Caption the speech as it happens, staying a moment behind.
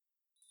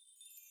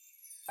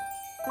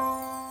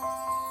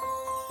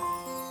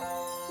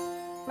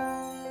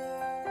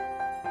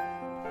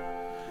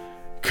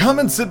Come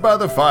and sit by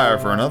the fire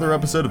for another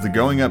episode of the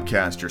Going Up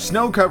Cast, your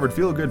snow-covered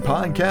feel-good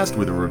podcast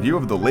with a review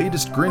of the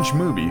latest Grinch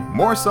movie,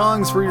 more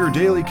songs for your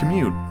daily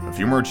commute, a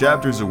few more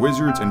chapters of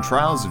wizards and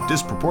trials of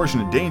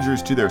disproportionate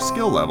dangers to their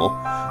skill level,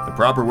 the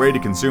proper way to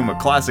consume a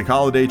classic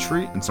holiday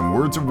treat, and some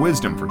words of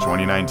wisdom for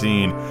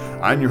 2019.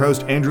 I'm your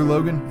host, Andrew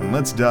Logan, and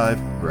let's dive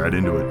right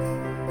into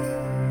it.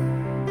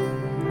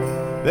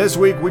 This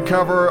week we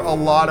cover a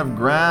lot of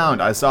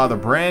ground. I saw the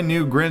brand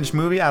new Grinch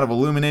movie out of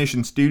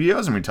Illumination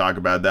Studios, and we talk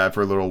about that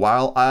for a little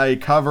while. I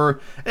cover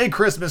a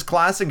Christmas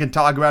classic and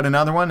talk about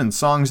another one, and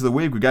Songs of the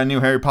Week. We got new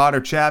Harry Potter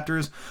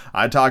chapters.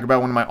 I talk about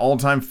one of my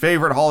all-time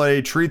favorite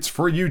holiday treats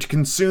for you to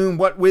consume,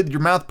 what with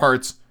your mouth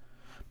parts.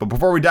 But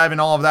before we dive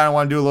into all of that, I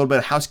want to do a little bit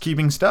of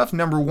housekeeping stuff.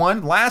 Number one,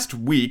 earlier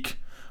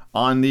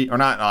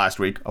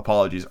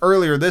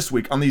this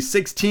week, on the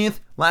 16th,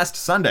 last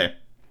Sunday,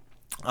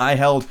 I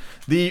held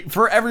the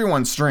For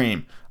Everyone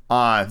stream.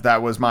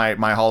 That was my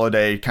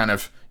holiday kind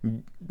of,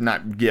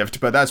 not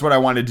gift, but that's what I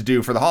wanted to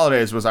do for the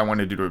holidays, was I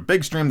wanted to do a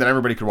big stream that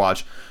everybody could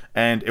watch.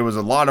 And it was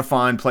a lot of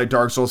fun. Played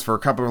Dark Souls for a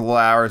couple of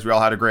hours. We all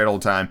had a great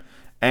old time.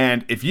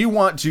 And if you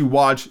want to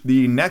watch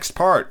the next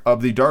part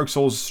of the Dark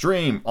Souls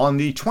stream on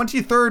the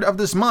 23rd of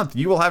this month,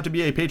 you will have to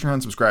be a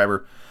Patreon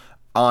subscriber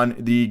on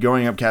the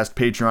Going Upcast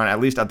Patreon,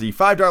 at least at the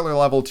 $5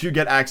 level, to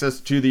get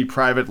access to the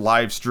private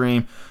live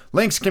stream.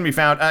 Links can be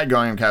found at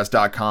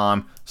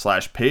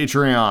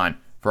goingupcast.com/Patreon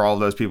for all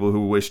those people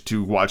who wish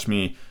to watch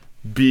me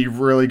be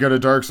really good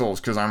at Dark Souls,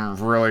 because I'm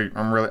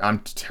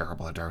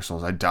terrible at Dark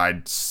Souls. I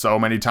died so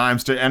many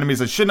times to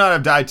enemies I should not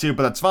have died to,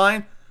 but that's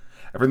fine.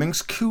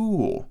 Everything's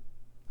cool.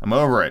 I'm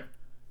over it.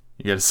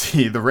 You get to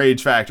see the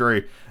rage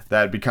factory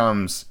that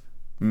becomes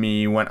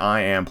me when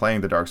I am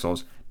playing the Dark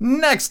Souls.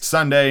 Next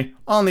Sunday,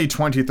 on the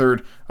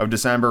 23rd of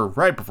December,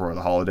 right before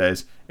the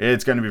holidays.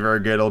 It's going to be very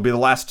good. It'll be the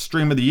last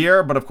stream of the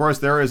year, but of course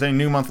there is a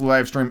new monthly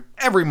live stream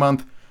every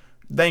month,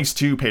 thanks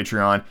to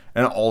Patreon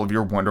and all of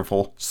your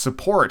wonderful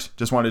support.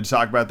 Just wanted to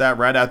talk about that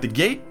right out the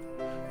gate,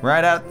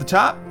 right out the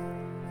top.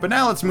 But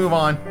now let's move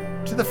on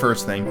to the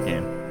first thing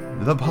in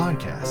the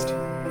podcast.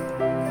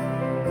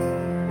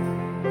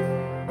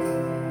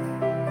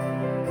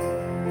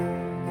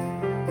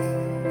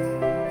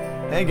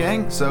 Hey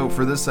gang, so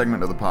for this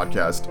segment of the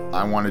podcast,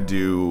 I want to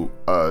do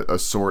a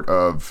sort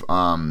of,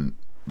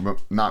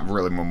 not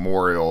really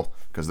memorial,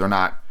 because they're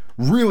not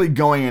really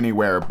going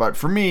anywhere, but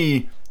for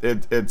me,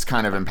 it's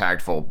kind of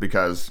impactful,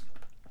 because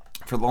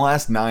for the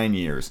last 9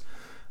 years,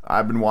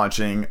 I've been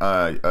watching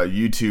a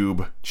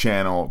YouTube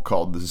channel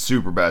called the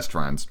Super Best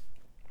Friends,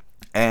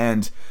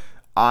 and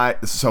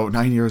so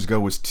 9 years ago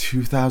was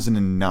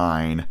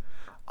 2009,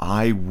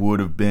 I would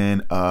have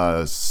been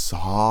a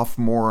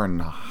sophomore in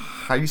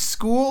high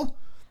school?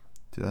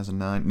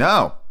 2009?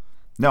 No,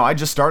 I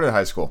just started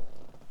high school.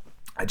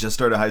 in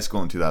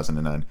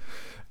 2009.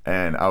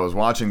 And I was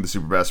watching the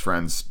Super Best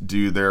Friends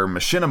do their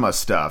machinima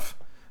stuff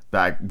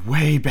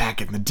way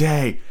back in the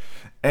day.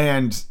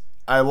 And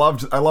I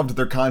loved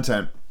their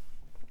content.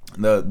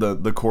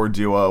 The core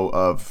duo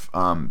of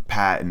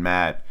Pat and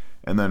Matt,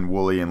 and then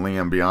Wooly and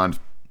Liam beyond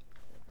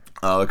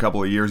a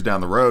couple of years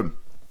down the road.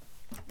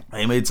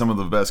 They made some of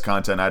the best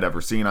content I'd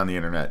ever seen on the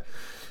internet.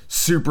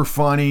 Super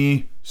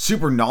funny,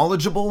 super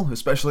knowledgeable,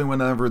 especially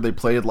whenever they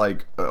played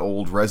like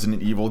old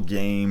Resident Evil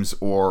games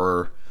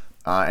or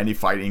any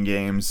fighting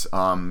games.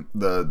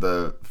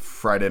 The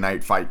Friday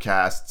night fight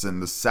casts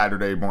and the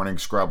Saturday morning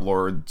Scrub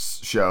Lords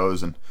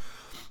shows and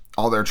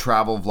all their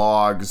travel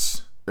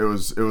vlogs. It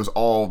was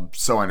all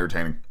so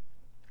entertaining.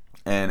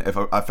 And if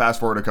I fast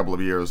forward a couple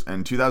of years,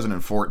 in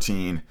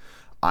 2014,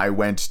 I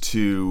went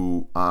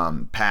to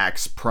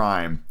PAX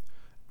Prime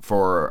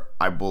for,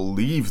 I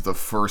believe, the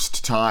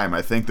first time.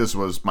 I think this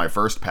was my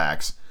first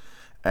PAX.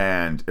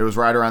 And it was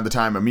right around the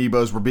time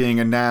Amiibos were being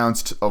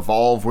announced,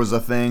 Evolve was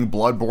a thing,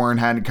 Bloodborne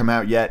hadn't come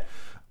out yet,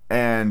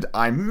 and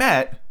I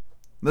met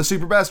the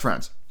Super Best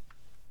Friends.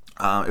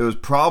 It was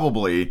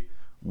probably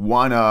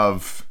one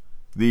of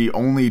the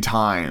only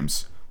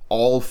times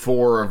all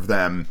four of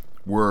them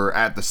were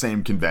at the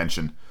same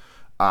convention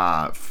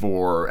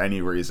for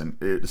any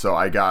reason. So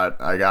I got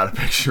a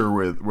picture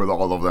with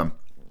all of them,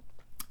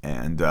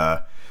 and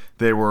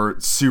they were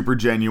super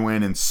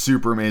genuine and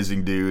super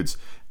amazing dudes.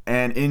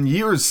 And in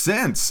years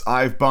since,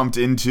 I've bumped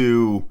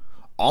into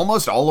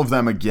almost all of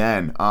them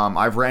again.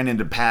 I've ran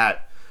into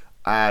Pat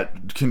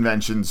at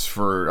conventions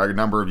for a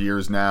number of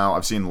years now.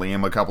 I've seen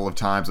Liam a couple of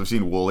times. I've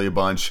seen Wooly a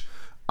bunch.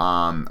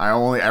 I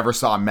only ever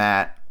saw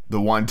Matt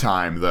the one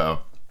time,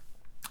 though.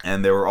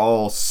 And they were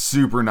all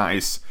super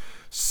nice,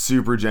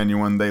 super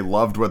genuine. They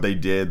loved what they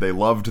did. They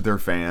loved their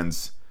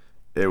fans.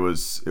 It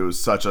was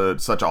such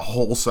a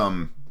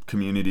wholesome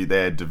community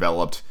they had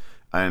developed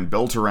and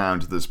built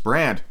around this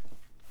brand.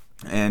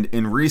 And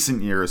in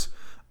recent years,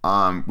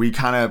 we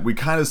kind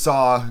of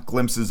saw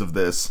glimpses of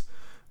this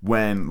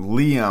when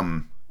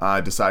Liam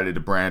decided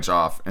to branch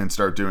off and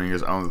start doing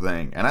his own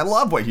thing. And I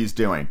love what he's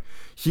doing.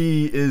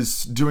 He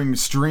is doing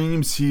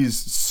streams. He's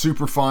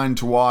super fun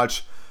to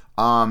watch.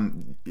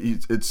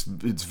 It's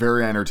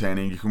very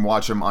entertaining. You can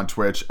watch him on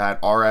Twitch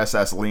at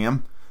RSS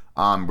Liam.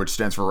 which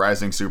stands for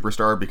Rising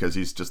Superstar because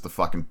he's just the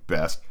fucking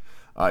best.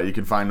 You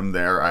can find him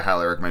there. I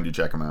highly recommend you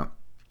check him out.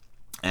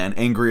 And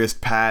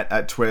Angriest Pat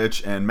at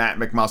Twitch, and Matt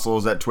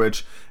McMuscles at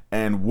Twitch,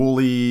 and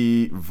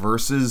Wooly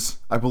Versus,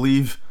 I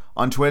believe,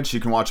 on Twitch. You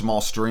can watch them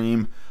all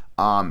stream.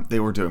 They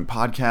were doing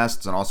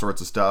podcasts and all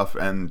sorts of stuff.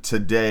 And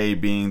today,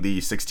 being the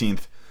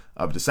 16th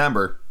of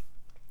December,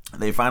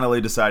 they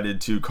finally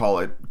decided to call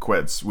it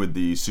quits with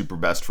the Super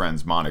Best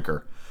Friends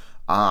moniker.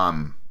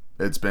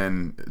 It's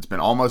been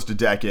almost a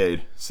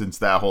decade since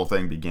that whole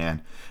thing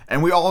began.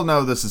 And we all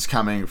know this is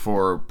coming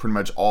for pretty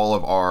much all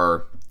of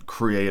our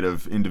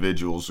creative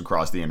individuals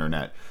across the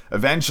internet.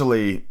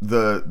 Eventually,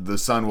 the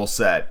sun will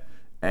set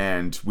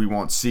and we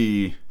won't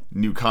see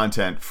new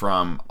content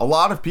from a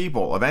lot of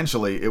people.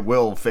 Eventually, it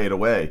will fade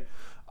away.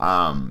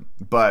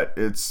 But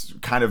it's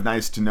kind of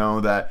nice to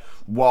know that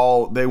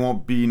while they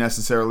won't be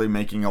necessarily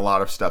making a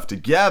lot of stuff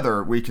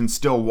together, we can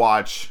still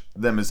watch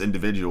them as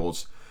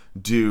individuals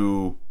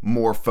do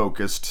more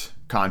focused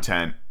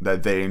content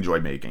that they enjoy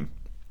making.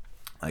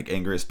 Like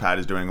Angriest Pat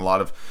is doing a lot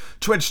of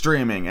Twitch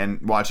streaming,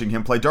 and watching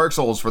him play Dark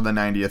Souls for the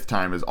 90th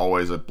time is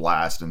always a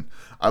blast. And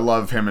I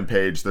love him and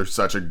Paige. They're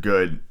such a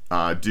good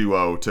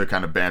duo to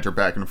kind of banter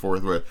back and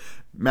forth with.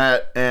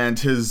 Matt and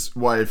his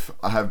wife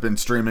have been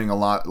streaming a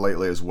lot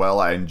lately as well.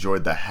 I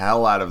enjoyed the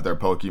hell out of their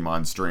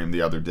Pokemon stream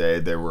the other day.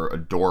 They were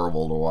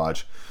adorable to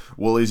watch.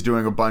 Wooly's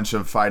doing a bunch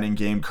of fighting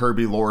game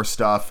Kirby lore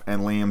stuff,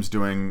 and Liam's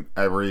doing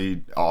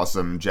every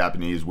awesome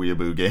Japanese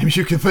weeaboo game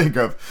you can think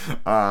of,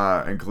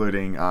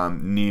 including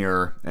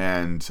Nier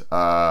and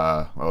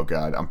oh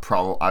god,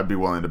 I'd be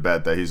willing to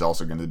bet that he's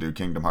also going to do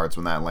Kingdom Hearts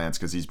when that lands,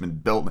 because he's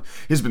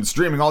been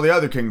streaming all the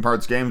other Kingdom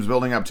Hearts games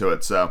building up to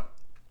it. So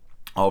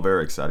all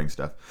very exciting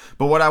stuff.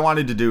 But what I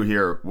wanted to do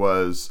here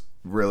was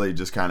really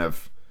just kind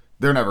of,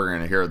 they're never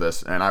going to hear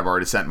this, and I've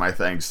already sent my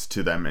thanks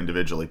to them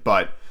individually,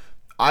 but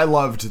I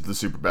loved the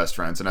Super Best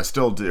Friends, and I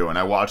still do, and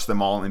I watch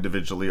them all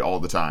individually all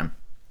the time.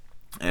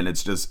 And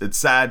it's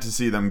sad to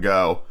see them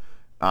go,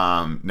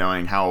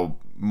 knowing how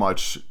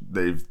much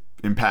they've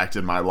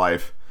impacted my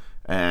life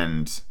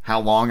and how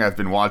long I've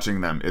been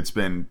watching them. It's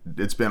been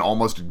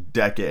almost a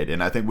decade,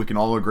 and I think we can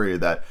all agree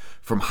that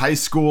from high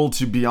school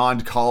to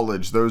beyond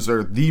college, those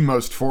are the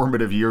most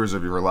formative years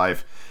of your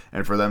life.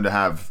 And for them to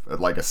have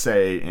like a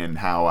say in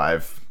how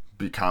I've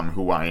become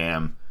who I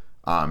am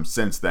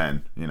since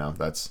then,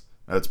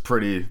 it's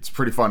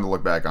pretty fun to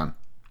look back on.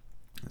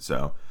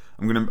 So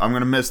I'm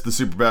gonna miss the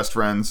Super Best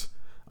Friends.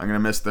 I'm gonna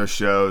miss their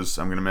shows.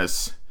 I'm gonna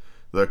miss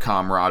the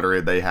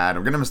camaraderie they had.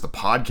 I'm gonna miss the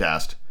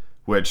podcast,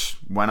 which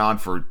went on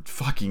for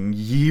fucking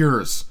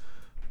years.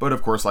 But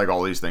of course, like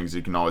all these things,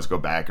 you can always go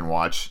back and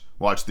watch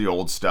the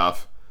old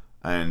stuff,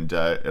 and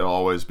it'll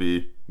always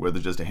be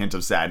with just a hint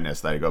of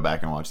sadness that I go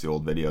back and watch the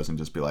old videos and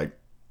just be like,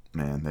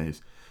 man,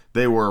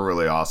 they were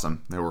really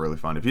awesome. They were really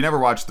fun. If you never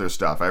watched their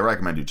stuff, I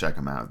recommend you check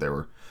them out. They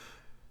were,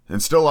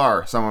 and still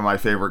are, some of my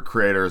favorite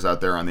creators out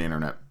there on the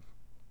internet.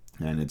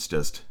 And it's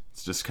just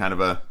kind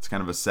of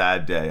a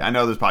sad day. I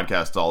know this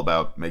podcast is all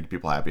about making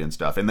people happy and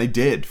stuff, and they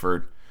did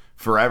for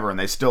forever, and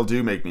they still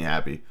do make me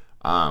happy.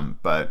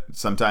 But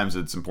sometimes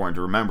it's important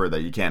to remember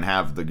that you can't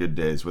have the good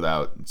days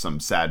without some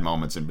sad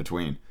moments in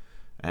between.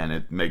 And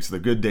it makes the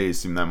good days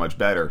seem that much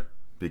better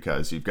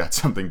because you've got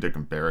something to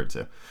compare it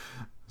to.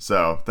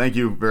 So thank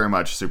you very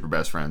much, Super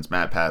Best Friends,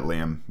 Matt, Pat,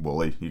 Liam,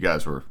 Wooly. You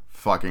guys were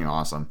fucking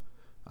awesome.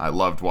 I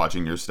loved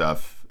watching your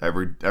stuff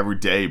every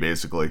day,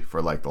 basically, for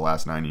like the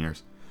last 9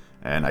 years.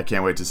 And I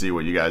can't wait to see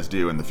what you guys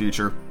do in the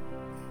future.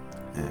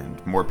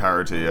 And more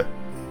power to you.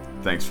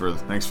 Thanks for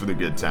the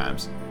good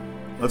times.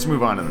 Let's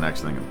move on to the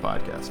next thing in the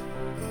podcast.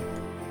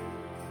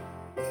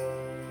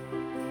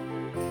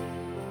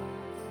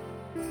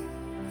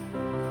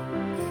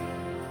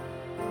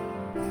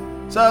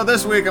 So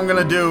this week I'm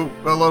going to do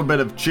a little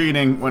bit of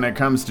cheating when it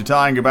comes to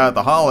talking about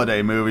the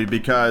holiday movie,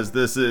 because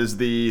this is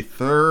the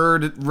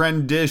third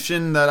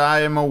rendition that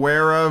I am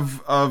aware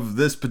of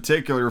this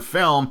particular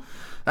film.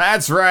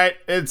 That's right,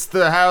 it's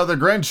How the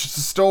Grinch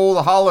Stole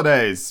the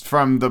Holidays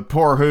from the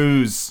Poor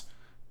Who's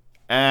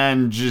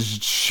and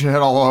just shit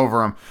all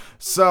over them.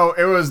 So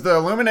it was the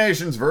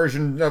Illuminations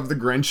version of the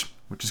Grinch,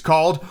 which is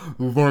called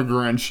The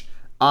Grinch.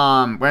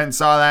 Went and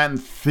saw that in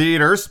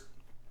theaters,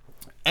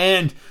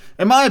 and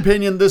in my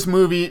opinion, this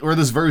movie, or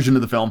this version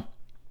of the film,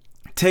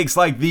 takes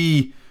like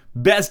the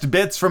best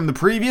bits from the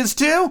previous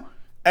two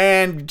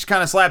and just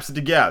kind of slaps it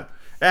together.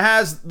 It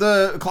has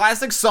the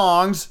classic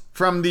songs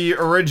from the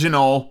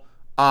original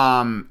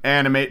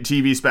animate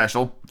TV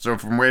special, so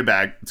from way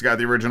back. It's got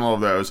the original of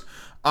those.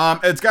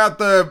 It's got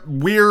the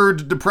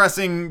weird,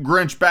 depressing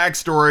Grinch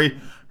backstory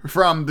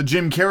from the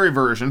Jim Carrey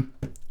version,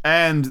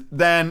 and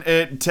then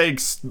it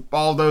takes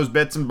all those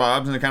bits and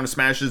bobs and it kind of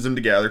smashes them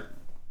together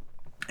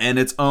and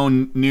its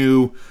own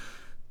new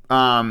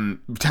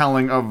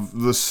telling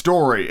of the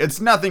story.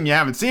 It's nothing you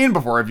haven't seen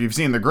before. If you've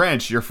seen The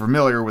Grinch, you're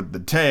familiar with the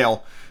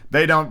tale.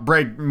 They don't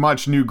break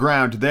much new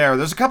ground there.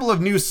 There's a couple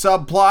of new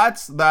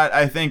subplots that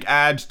I think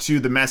add to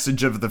the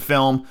message of the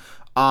film.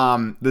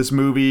 This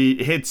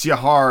movie hits you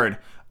hard.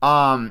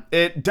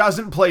 It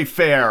doesn't play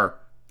fair.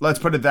 Let's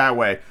put it that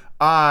way.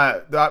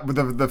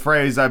 the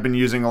phrase I've been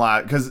using a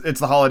lot because it's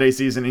the holiday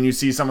season and you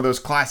see some of those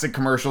classic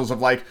commercials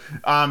of like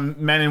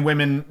men and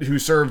women who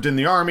served in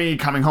the army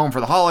coming home for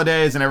the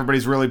holidays and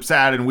everybody's really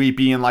sad and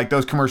weepy, and like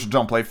those commercials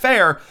don't play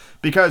fair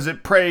because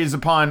it preys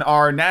upon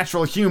our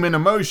natural human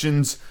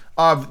emotions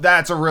of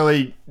that's a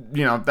really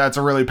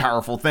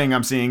powerful thing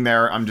I'm seeing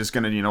there. I'm just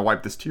gonna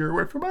wipe this tear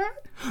away from my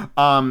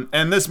eye.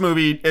 And this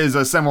movie is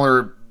a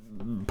similar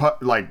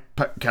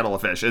kettle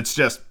of fish. It's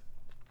just,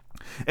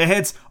 it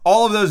hits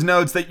all of those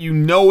notes that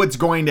it's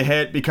going to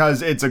hit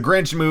because it's a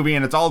Grinch movie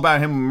and it's all about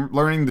him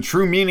learning the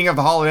true meaning of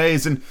the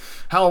holidays and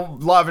how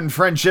love and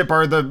friendship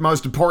are the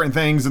most important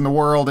things in the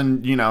world.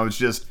 And,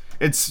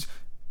 it's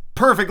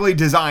perfectly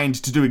designed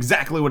to do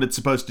exactly what it's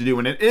supposed to do.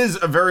 And it is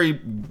a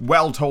very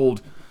well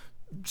told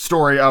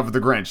story of the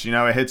Grinch.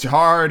 It hits you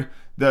hard.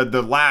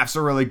 The laughs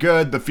are really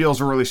good. The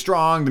feels are really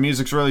strong. The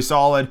music's really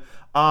solid.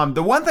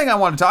 The one thing I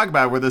want to talk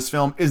about with this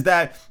film is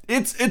that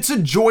it's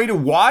a joy to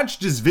watch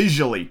just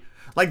visually.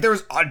 Like,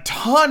 there's a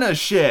ton of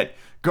shit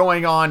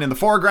going on in the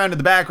foreground and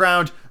the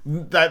background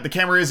that the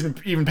camera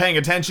isn't even paying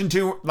attention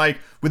to. Like,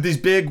 with these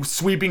big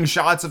sweeping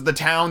shots of the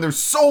town, there's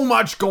so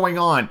much going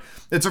on.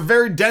 It's a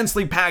very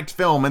densely packed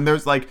film, and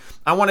there's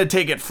I want to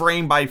take it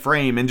frame by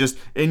frame and just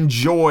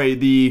enjoy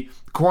the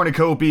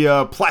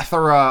cornucopia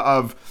plethora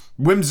of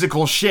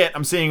whimsical shit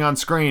I'm seeing on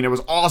screen. It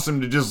was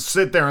awesome to just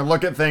sit there and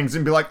look at things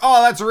and be like,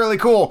 oh, that's really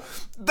cool.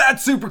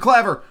 That's super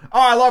clever.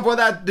 Oh, I love what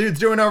that dude's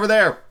doing over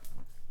there.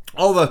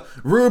 All the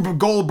Rube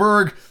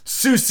Goldberg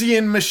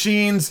Seussian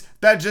machines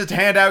that just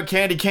hand out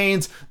candy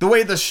canes. The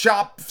way the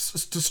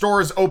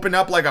stores open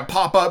up like a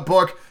pop-up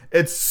book.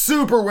 It's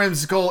super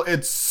whimsical.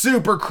 It's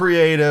super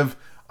creative.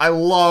 I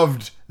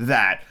loved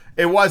that.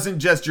 It wasn't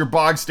just your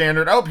bog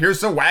standard, oh,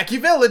 here's a wacky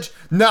village.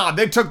 Nah,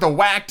 they took the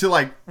whack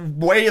to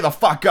way the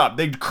fuck up.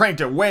 They cranked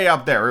it way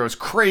up there. It was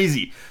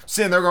crazy.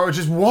 Sitting there going,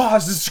 wow,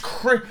 this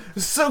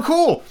is so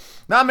cool.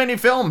 Not many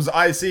films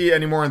I see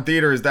anymore in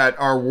theaters that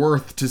are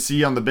worth to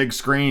see on the big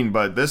screen,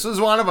 but this was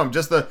one of them.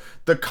 Just the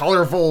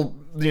colorful,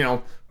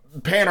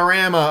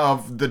 panorama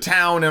of the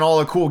town and all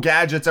the cool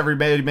gadgets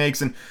everybody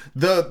makes, and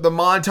the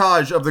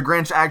montage of the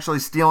Grinch actually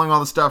stealing all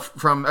the stuff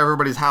from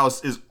everybody's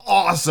house is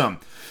awesome.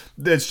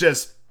 It's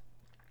just,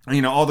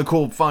 all the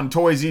cool fun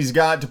toys he's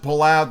got to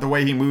pull out, the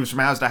way he moves from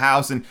house to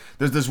house, and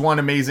there's this one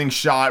amazing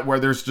shot where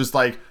there's just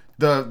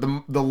the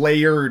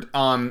layered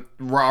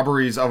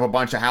robberies of a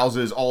bunch of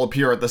houses all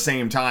appear at the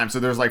same time. So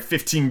there's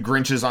 15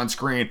 Grinches on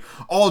screen,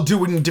 all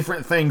doing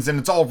different things, and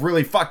it's all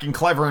really fucking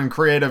clever and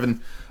creative,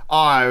 and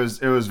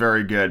it was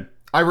very good.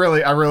 I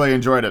really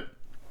enjoyed it.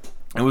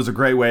 It was a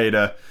great way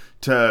to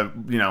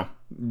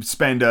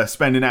spend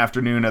an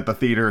afternoon at the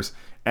theaters.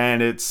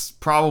 And it's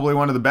probably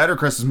one of the better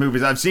Christmas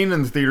movies I've seen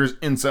in the theaters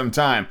in some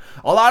time.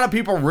 A lot of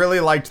people really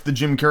liked the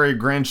Jim Carrey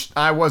Grinch.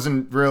 I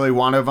wasn't really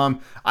one of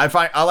them. I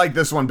like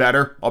this one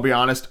better, I'll be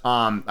honest.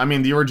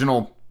 The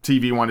original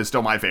TV one is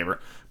still my favorite,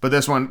 but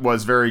this one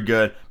was very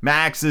good.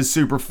 Max is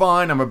super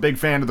fun. I'm a big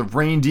fan of the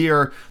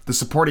reindeer. The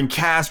supporting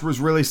cast was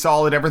really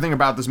solid. Everything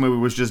about this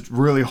movie was just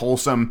really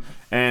wholesome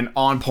and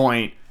on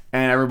point,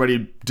 and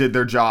everybody did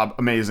their job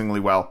amazingly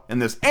well in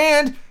this.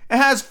 And it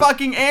has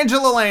fucking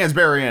Angela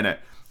Lansbury in it.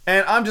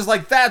 And I'm just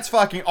like, that's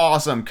fucking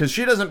awesome, because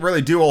she doesn't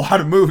really do a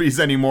lot of movies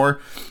anymore,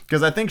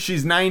 because I think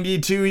she's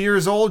 92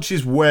 years old.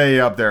 She's way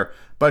up there.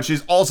 But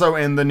she's also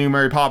in the new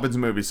Mary Poppins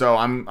movie, so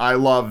I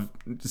love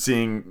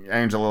seeing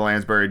Angela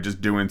Lansbury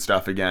just doing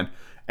stuff again.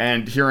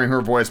 And hearing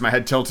her voice, my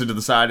head tilted to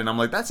the side, and I'm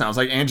like, that sounds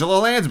like Angela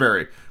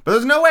Lansbury. But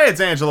there's no way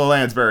it's Angela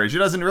Lansbury. She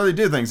doesn't really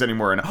do things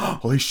anymore. And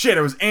holy shit,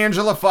 it was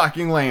Angela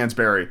fucking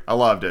Lansbury. I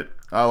loved it.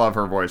 I love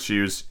her voice.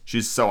 She's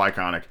so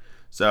iconic.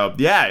 So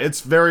yeah,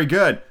 it's very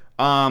good.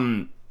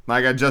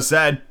 Like I just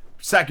said,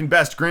 second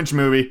best Grinch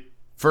movie.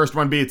 First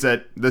one beats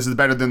it. This is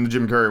better than the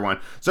Jim Carrey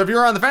one. So if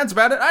you're on the fence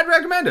about it, I'd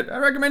recommend it. I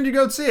recommend you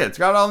go see it. It's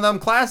got all them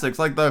classics,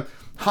 like the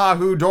Ha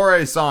Hoo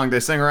Dore song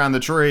they sing around the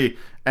tree,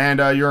 and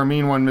You're a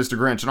Mean One, Mr.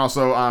 Grinch. And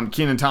also,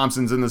 Kenan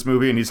Thompson's in this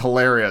movie, and he's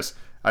hilarious.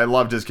 I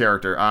loved his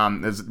character.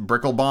 Is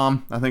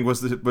Bricklebaum, I think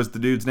was the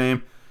dude's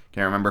name.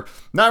 Can't remember.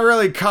 Not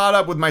really caught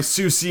up with my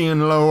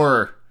Seussian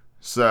lore,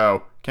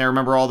 so can't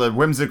remember all the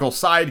whimsical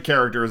side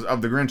characters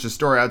of the Grinch's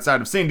story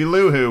outside of Cindy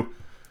Lou Who,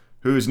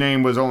 whose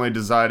name was only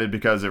decided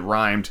because it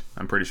rhymed,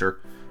 I'm pretty sure.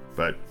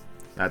 But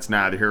that's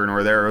neither here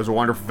nor there. It was a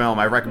wonderful film.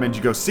 I recommend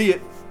you go see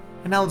it.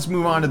 And now let's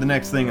move on to the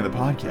next thing in the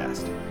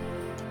podcast.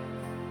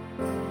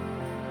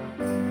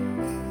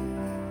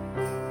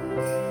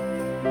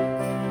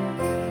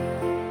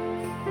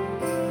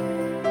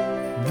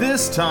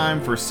 This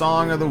time for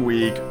Song of the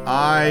Week,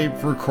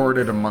 I've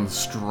recorded a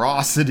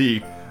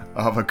monstrosity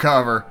of a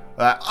cover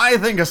that I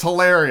think is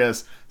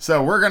hilarious.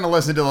 So we're going to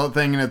listen to the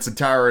thing in its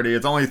entirety.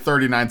 It's only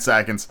 39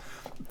 seconds.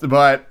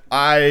 But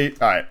I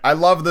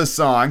love this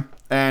song.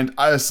 And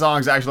this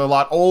song's actually a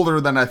lot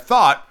older than I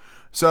thought.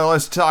 So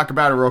let's talk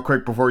about it real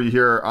quick before you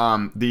hear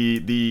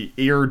the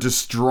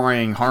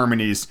ear-destroying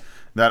harmonies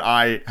that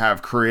I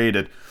have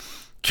created.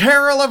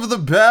 Carol of the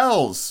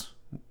Bells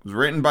was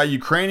written by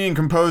Ukrainian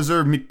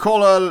composer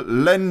Mykola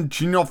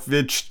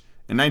Lenchinovich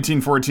in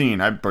 1914.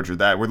 I butchered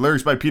that. With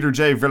lyrics by Peter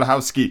J.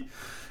 Wilhowski.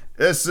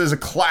 This is a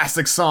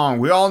classic song.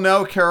 We all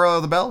know Carol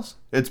of the Bells.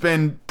 It's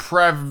been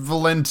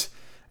prevalent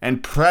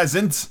and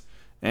present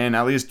in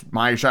at least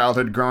my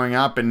childhood growing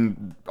up,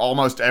 and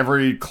almost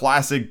every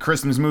classic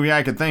Christmas movie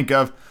I could think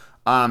of,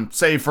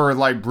 save for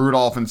like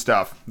Rudolph and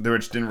stuff,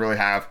 which didn't really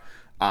have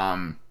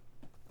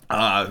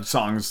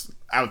songs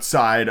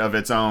outside of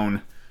its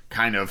own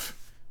kind of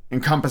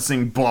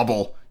encompassing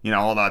bubble. You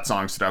know, all that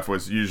song stuff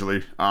was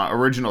usually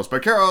originals.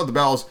 But Carol of the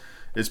Bells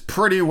is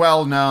pretty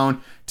well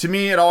known. To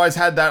me, it always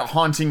had that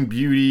haunting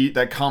beauty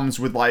that comes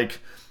with like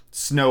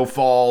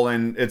snowfall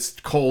and it's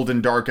cold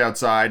and dark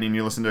outside and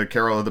you listen to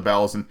Carol of the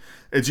Bells and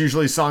it's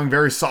usually sung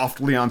very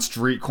softly on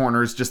street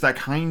corners. Just that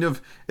kind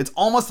of, it's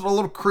almost a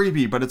little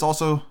creepy, but it's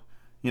also,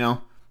 you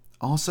know,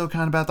 also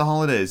kind of about the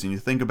holidays, and you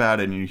think about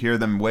it and you hear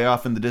them way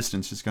off in the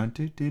distance just going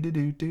do do do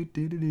do do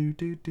do do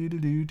do do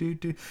do do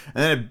do,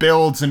 and then it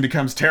builds and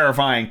becomes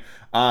terrifying.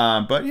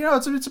 But you know,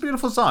 it's a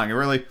beautiful song.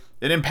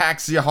 It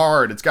impacts you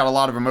hard. It's got a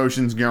lot of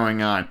emotions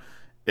going on.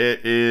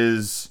 It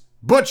is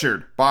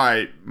butchered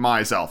by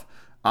myself.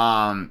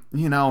 You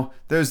know,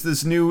 there's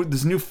this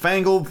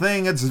newfangled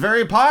thing. It's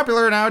very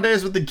popular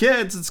nowadays with the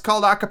kids. It's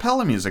called a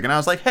cappella music. And I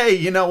was like, hey,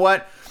 you know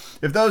what?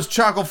 If those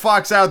chuckle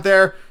fucks out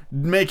there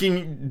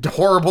making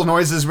horrible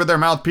noises with their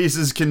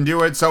mouthpieces can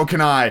do it, so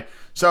can I.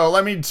 So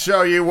let me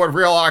show you what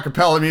real a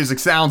cappella music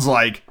sounds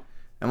like.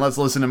 And let's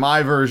listen to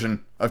my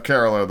version of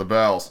Carol of the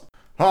Bells.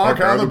 Hark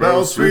how the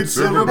bells, sweet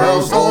silver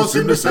bells, all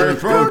seem to say,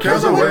 throw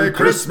cares away,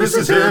 Christmas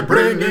is here,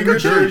 bringing good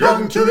cheer,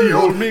 young to the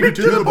old, meek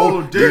to the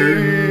bold.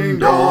 Ding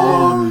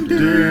dong,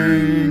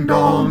 ding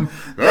dong.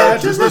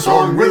 That is the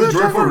song with a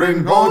joyful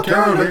ring, all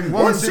caroling.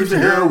 One seems to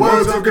hear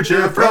words of good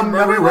cheer from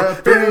everywhere,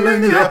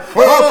 filling the air.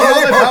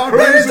 Oh,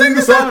 raising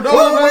the sound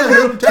over the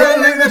hill,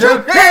 telling the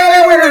tale.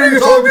 Hey, we're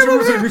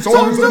songs,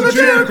 songs of the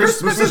cheer.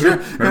 Christmas is here.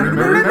 Merry,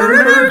 merry,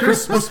 merry, merry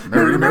Christmas.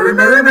 Merry, merry,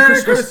 merry,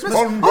 merry Christmas.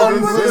 On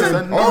with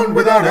end, on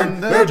without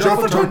end. Their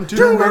joyful tone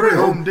to every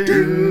home.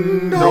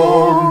 Ding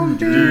dong,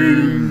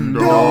 ding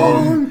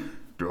dong,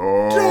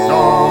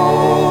 dong.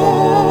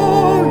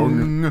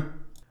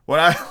 What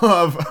I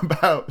love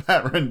about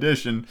that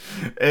rendition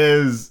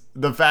is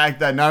the fact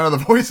that none of the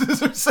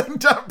voices are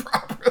synced up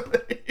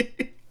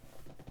properly.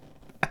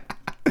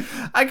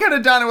 I could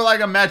have done it with like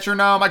a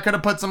metronome. I could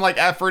have put some like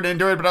effort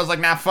into it, but I was like,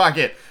 nah, fuck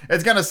it.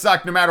 It's gonna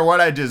suck no matter what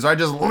I do. So I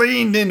just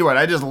leaned into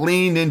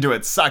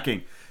it.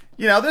 Sucking.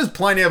 You know, there's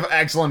plenty of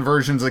excellent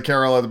versions of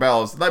Carol of the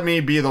Bells. Let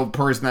me be the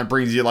person that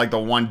brings you like the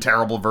one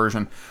terrible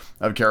version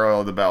of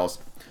Carol of the Bells.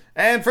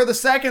 And for the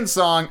second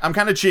song, I'm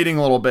kind of cheating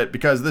a little bit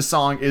because this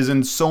song is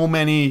in so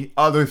many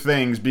other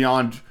things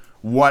beyond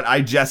what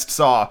I just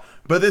saw.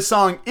 But this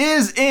song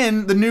is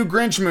in the new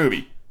Grinch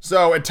movie.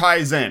 So it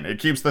ties in. It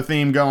keeps the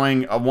theme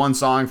going of one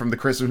song from the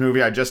Christmas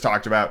movie I just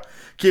talked about.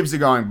 Keeps it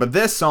going. But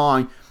this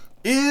song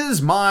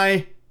is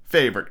my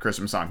favorite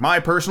Christmas song. My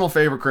personal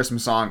favorite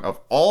Christmas song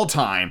of all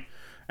time.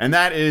 And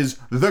that is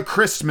the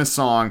Christmas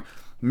song,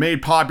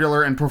 made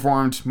popular and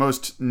performed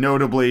most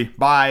notably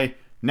by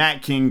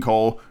Nat King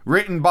Cole,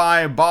 written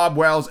by Bob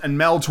Wells and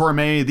Mel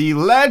Torme, the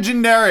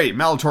legendary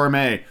Mel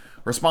Torme,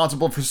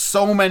 responsible for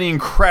so many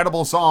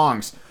incredible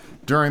songs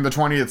during the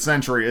 20th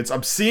century. It's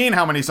obscene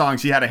how many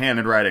songs he had a hand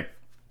in writing.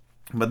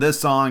 But this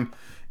song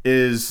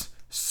is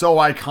so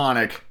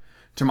iconic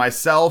to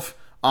myself.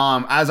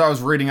 As I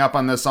was reading up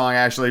on this song, I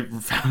actually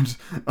found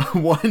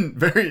one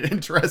very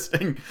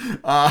interesting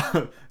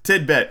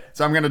tidbit.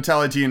 So I'm going to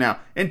tell it to you now.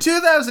 In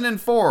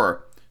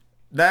 2004,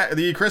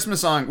 the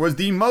Christmas song was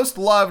the most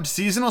loved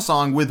seasonal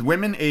song with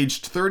women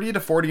aged 30 to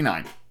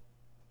 49.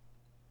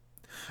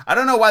 I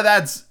don't know why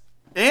that's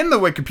in the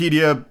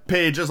Wikipedia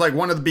page as like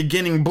one of the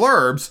beginning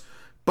blurbs,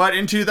 but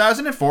in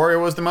 2004, it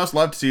was the most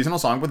loved seasonal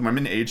song with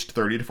women aged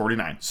 30 to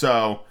 49.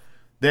 So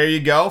there you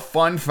go.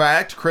 Fun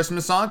fact,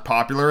 Christmas song,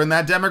 popular in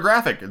that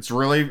demographic. It's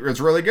really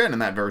good in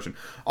that version.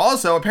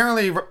 Also,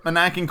 apparently,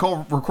 Nat King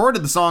Cole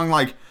recorded the song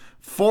like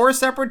 4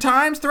 separate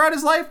times throughout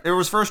his life. It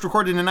was first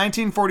recorded in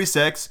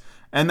 1946.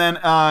 And then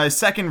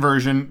second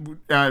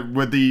version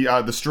with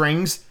the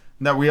strings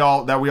that we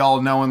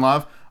all know and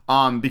love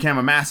became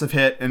a massive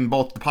hit in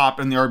both the pop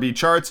and the R&B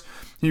charts.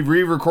 He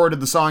re-recorded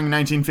the song in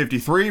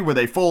 1953 with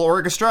a full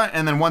orchestra,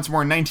 and then once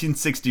more in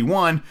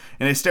 1961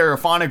 in a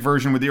stereophonic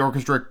version with the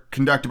orchestra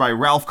conducted by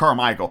Ralph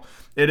Carmichael.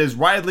 It is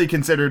widely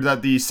considered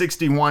that the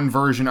 61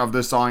 version of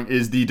this song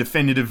is the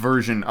definitive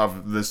version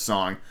of this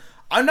song.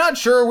 I'm not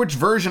sure which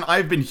version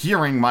I've been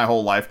hearing my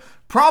whole life.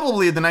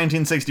 Probably the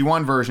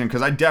 1961 version,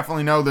 because I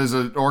definitely know there's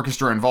an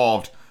orchestra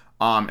involved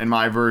in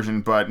my version,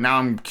 but now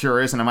I'm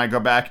curious and I might go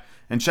back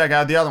and check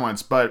out the other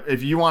ones. But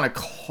if you want a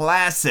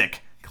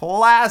classic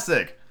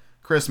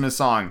Christmas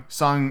song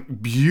sung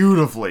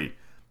beautifully,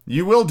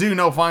 you will do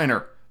no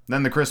finer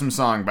than the Christmas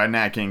song by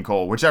Nat King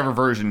Cole. Whichever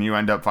version you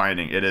end up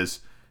finding, it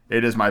is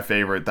my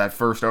favorite. That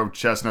first oak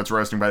chestnuts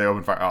roasting by the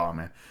open fire. Oh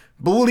man,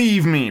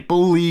 believe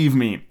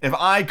me, if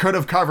I could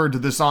have covered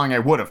this song, I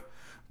would have.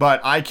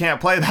 But I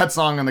can't play that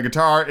song on the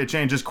guitar. It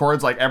changes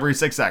chords like every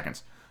 6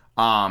 seconds.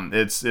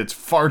 It's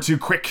far too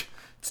quick.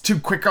 It's too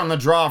quick on the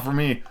draw for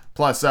me.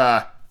 Plus,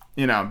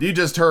 you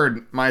just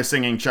heard my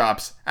singing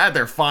chops at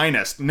their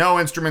finest. No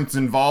instruments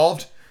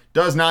involved.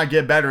 Does not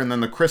get better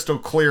than the crystal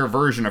clear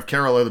version of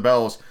Carol of the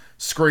Bells,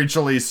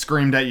 screechily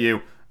screamed at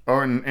you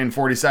in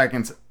 40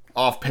 seconds,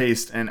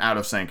 off-paced and out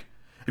of sync.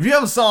 If you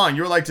have a song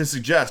you would like to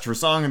suggest for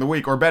Song of the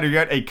Week, or better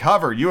yet, a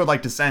cover you would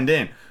like to send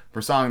in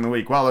for Song of the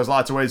Week, well, there's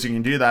lots of ways you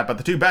can do that, but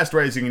the two best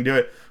ways you can do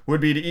it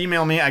would be to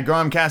email me at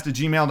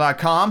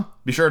gromcast@gmail.com.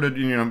 Be sure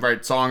to,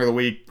 write Song of the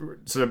Week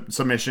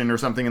submission or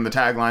something in the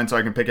tagline so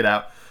I can pick it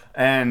out.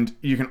 And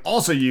you can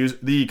also use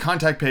the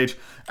contact page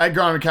at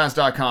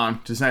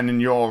gromcast.com to send in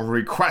your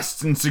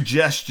requests and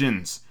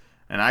suggestions.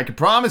 And I can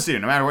promise you,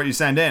 no matter what you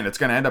send in, it's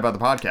going to end up on the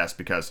podcast,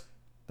 because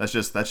that's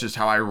just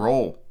how I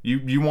roll.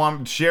 You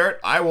want to share it?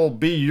 I will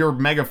be your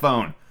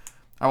megaphone.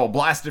 I will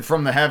blast it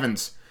from the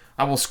heavens.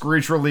 I will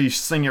screechily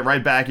sing it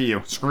right back at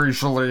you.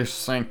 Screechily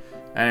sing.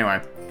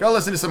 Anyway, go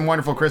listen to some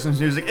wonderful Christmas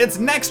music. It's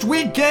next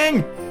week,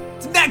 gang!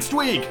 It's next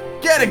week!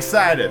 Get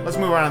excited! Let's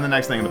move on to the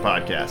next thing in the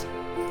podcast.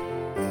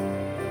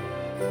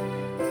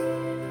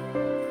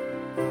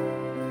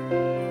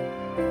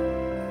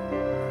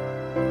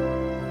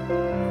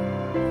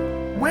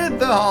 With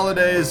the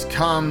holidays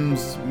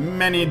comes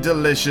many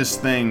delicious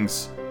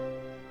things.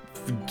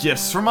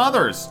 Gifts from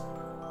others.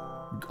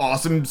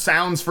 Awesome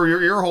sounds for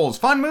your ear holes.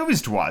 Fun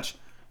movies to watch.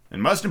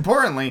 And most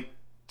importantly,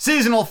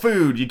 seasonal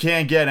food you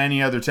can't get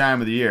any other time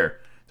of the year.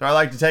 So I'd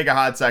like to take a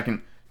hot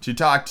second to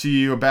talk to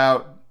you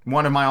about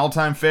one of my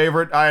all-time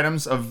favorite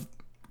items of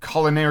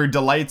culinary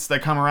delights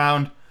that come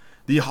around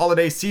the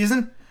holiday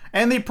season,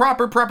 and the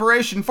proper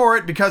preparation for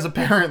it, because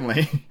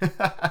apparently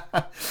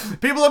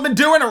people have been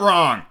doing it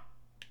wrong.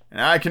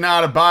 And I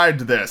cannot abide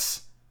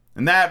this.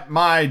 And that,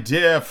 my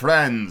dear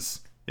friends,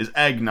 is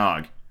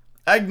eggnog.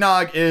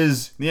 Eggnog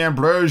is the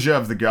ambrosia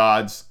of the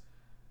gods.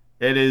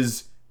 It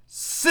is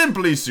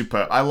simply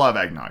superb. I love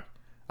eggnog.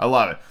 I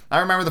love it. I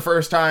remember the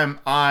first time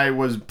I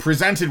was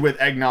presented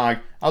with eggnog,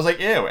 I was like,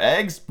 ew,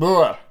 eggs?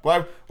 Ugh.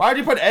 Why would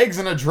you put eggs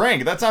in a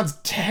drink? That sounds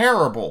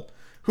terrible.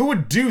 Who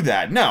would do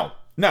that? No,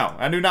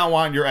 I do not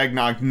want your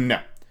eggnog, no.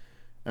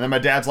 And then my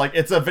dad's like,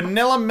 it's a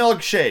vanilla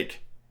milkshake.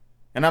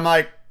 And I'm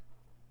like,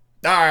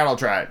 all right, I'll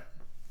try it.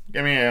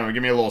 Give me a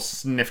little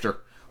snifter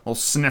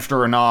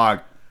of nog.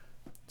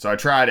 So I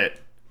tried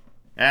it,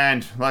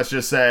 and let's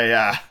just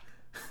say,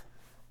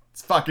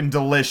 it's fucking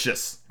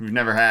delicious. If you've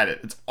never had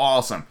it, it's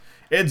awesome.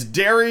 It's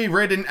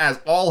dairy-ridden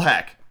as all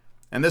heck,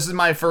 and this is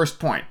my first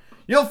point.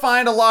 You'll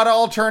find a lot of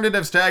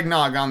alternatives to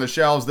eggnog on the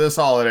shelves this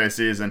holiday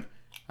season.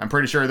 I'm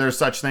pretty sure there's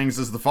such things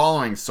as the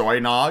following: soy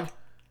nog,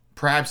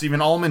 perhaps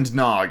even almond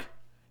nog.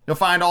 You'll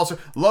find also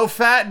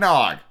low-fat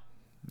nog.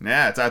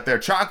 Yeah, it's out there.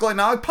 Chocolate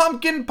nog,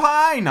 pumpkin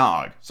pie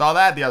nog. Saw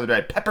that the other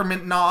day.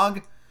 Peppermint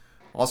nog.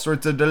 All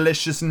sorts of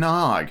delicious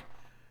nog.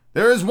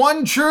 There is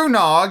one true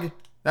nog.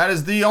 That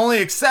is the only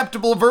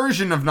acceptable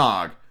version of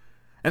nog.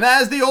 And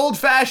that is the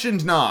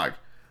old-fashioned nog.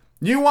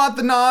 You want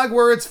the nog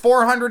where it's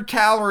 400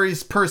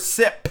 calories per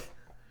sip.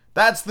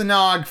 That's the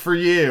nog for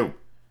you.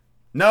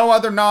 No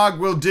other nog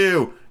will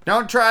do.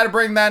 Don't try to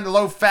bring that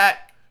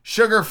low-fat,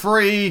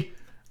 sugar-free,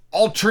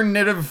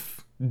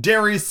 alternative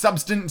dairy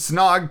substance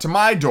nog to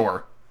my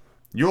door.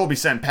 You will be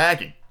sent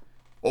packing.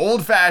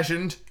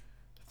 Old-fashioned,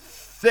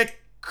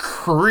 thick,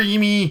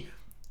 creamy,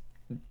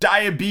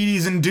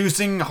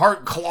 diabetes-inducing,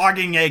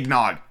 heart-clogging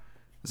eggnog.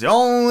 It's the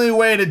only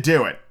way to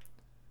do it.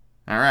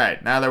 All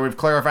right, now that we've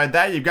clarified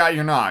that, you've got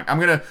your nog.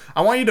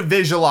 I want you to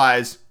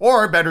visualize,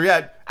 or better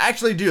yet,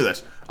 actually do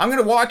this. I'm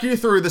going to walk you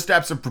through the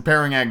steps of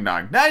preparing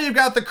eggnog. Now you've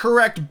got the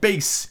correct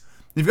base.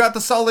 You've got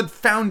the solid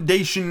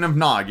foundation of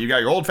nog. You've got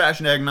your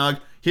old-fashioned eggnog.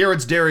 Here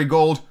it's Dairy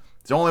Gold.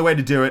 It's the only way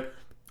to do it.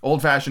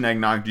 Old-fashioned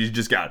eggnog, you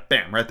just got it.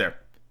 Bam, right there.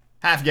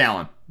 Half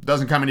gallon.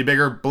 Doesn't come any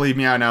bigger. Believe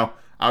me, I know.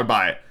 I would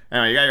buy it.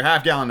 Anyway, you got your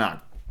half-gallon nog.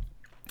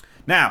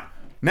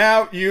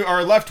 Now you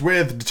are left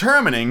with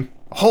determining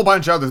a whole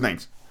bunch of other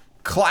things.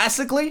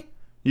 Classically,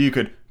 you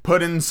could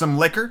put in some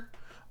liquor.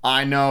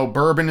 I know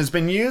bourbon has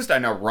been used. I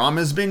know rum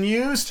has been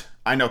used.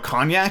 I know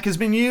cognac has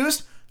been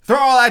used. Throw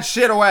all that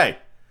shit away.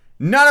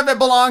 None of it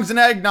belongs in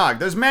eggnog.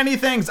 There's many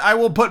things I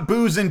will put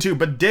booze into,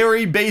 but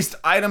dairy-based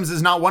items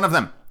is not one of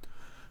them.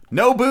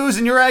 No booze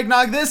in your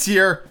eggnog this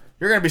year.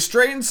 You're going to be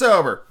straight and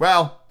sober.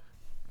 Well,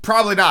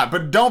 probably not,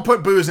 but don't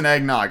put booze in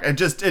eggnog.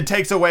 It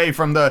takes away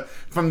from the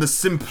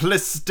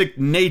simplistic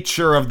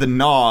nature of the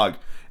nog,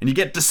 and you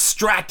get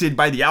distracted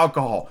by the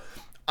alcohol.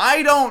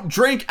 I don't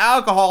drink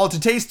alcohol to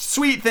taste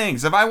sweet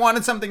things. If I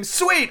wanted something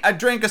sweet, I'd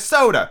drink a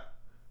soda.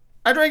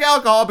 I drink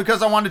alcohol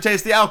because I want to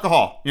taste the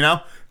alcohol, you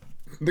know?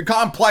 The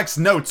complex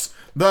notes,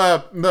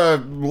 the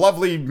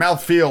lovely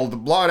mouthfeel, the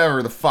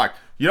whatever the fuck.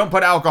 You don't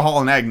put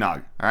alcohol in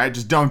eggnog, all right?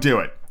 Just don't do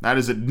it. That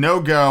is a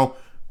no-go.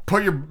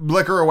 Put your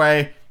liquor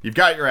away. You've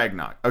got your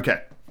eggnog.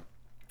 Okay.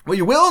 What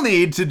you will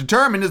need to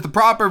determine is the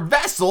proper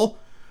vessel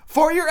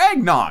for your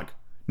eggnog.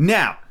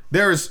 Now,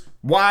 there's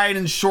wide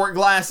and short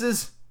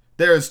glasses.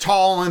 There's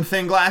tall and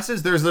thin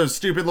glasses. There's those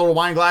stupid little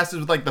wine glasses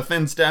with like the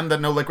thin stem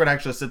that no liquid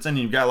actually sits in.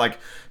 You've got like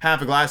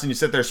half a glass and you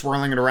sit there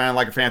swirling it around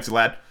like a fancy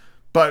lad.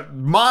 But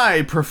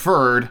my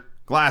preferred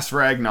glass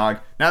for eggnog.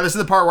 Now, this is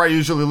the part where I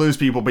usually lose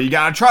people, but you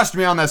gotta trust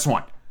me on this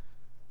one.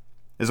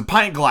 Is a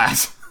pint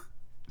glass.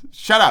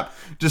 Shut up.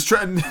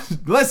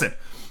 Listen.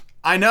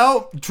 I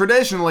know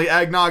traditionally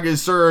eggnog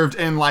is served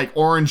in like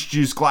orange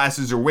juice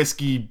glasses or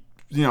whiskey,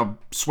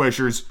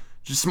 swishers,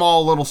 just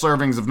small little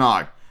servings of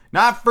nog.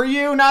 Not for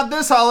you, not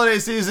this holiday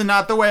season,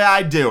 not the way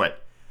I do it.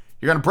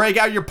 You're gonna break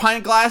out your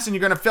pint glass and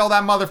you're gonna fill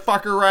that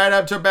motherfucker right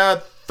up to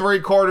about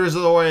 3/4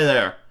 of the way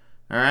there.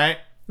 All right?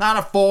 Not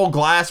a full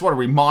glass. What are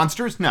we,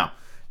 monsters? No.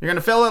 You're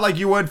gonna fill it like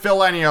you would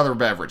fill any other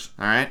beverage.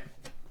 All right?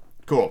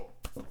 Cool.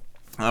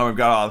 Now we've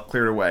got all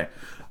cleared away.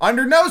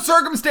 Under no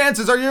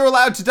circumstances are you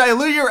allowed to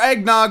dilute your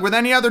eggnog with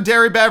any other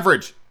dairy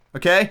beverage.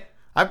 Okay?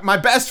 My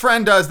best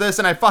friend does this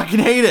and I fucking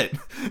hate it.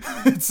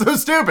 It's so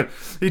stupid.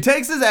 He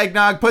takes his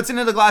eggnog, puts it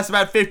into the glass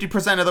about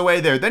 50% of the way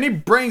there. Then he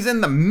brings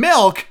in the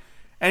milk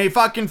and he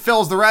fucking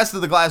fills the rest of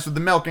the glass with the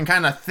milk and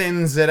kind of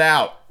thins it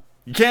out.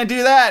 You can't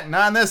do that.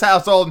 Not in this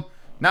household.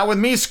 Not with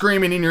me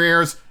screaming in your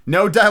ears.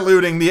 No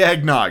diluting the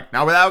eggnog.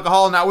 Not with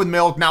alcohol, not with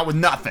milk, not with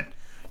nothing.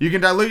 You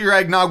can dilute your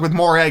eggnog with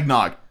more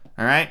eggnog.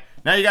 All right?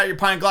 Now you got your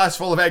pint glass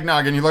full of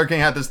eggnog and you're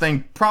looking at this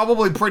thing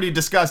probably pretty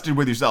disgusted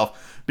with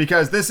yourself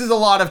because this is a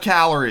lot of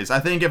calories. I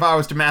think if I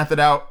was to math it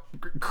out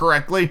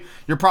correctly,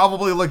 you're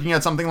probably looking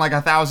at something like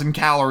 1,000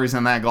 calories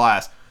in that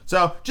glass.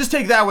 So just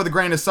take that with a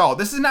grain of salt.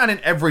 This is not an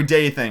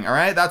everyday thing, all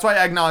right? That's why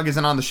eggnog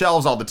isn't on the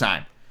shelves all the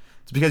time.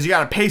 It's because you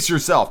got to pace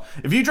yourself.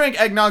 If you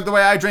drink eggnog the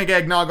way I drink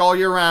eggnog all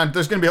year round,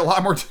 there's going to be a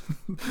lot more...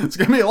 There's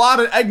going to be a lot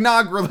of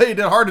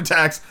eggnog-related heart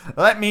attacks,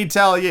 let me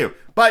tell you.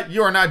 But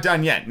you are not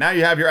done yet. Now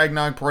you have your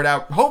eggnog poured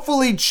out,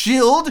 hopefully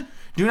chilled.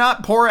 Do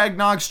not pour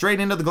eggnog straight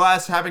into the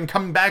glass having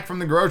come back from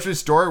the grocery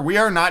store. We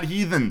are not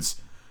heathens.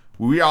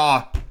 We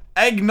are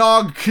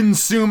eggnog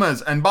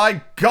consumers. And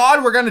by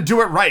God, we're going to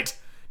do it right.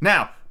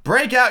 Now,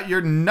 break out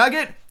your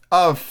nugget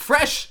of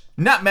fresh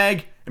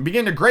nutmeg and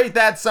begin to grate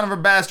that son of a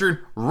bastard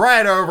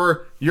right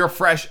over your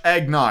fresh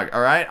eggnog,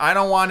 all right? I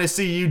don't want to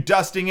see you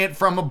dusting it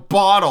from a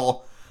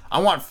bottle. I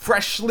want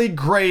freshly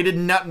grated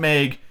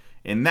nutmeg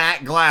in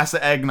that glass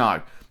of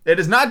eggnog. It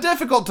is not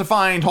difficult to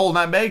find whole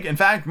nutmeg. In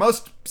fact,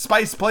 most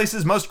spice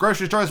places, most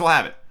grocery stores will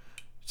have it.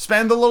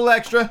 Spend a little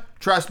extra.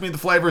 Trust me, the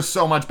flavor is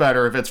so much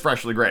better if it's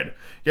freshly grated.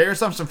 Get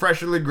yourself some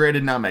freshly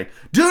grated nutmeg.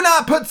 Do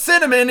not put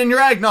cinnamon in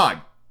your eggnog.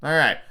 All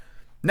right.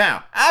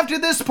 Now, after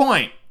this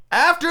point,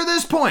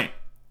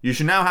 you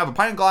should now have a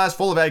pint glass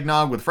full of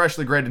eggnog with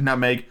freshly grated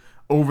nutmeg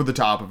over the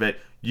top of it.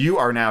 You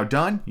are now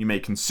done. You may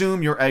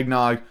consume your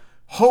eggnog,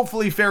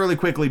 hopefully fairly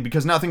quickly,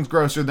 because nothing's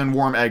grosser than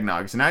warm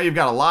eggnog. So now you've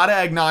got a lot of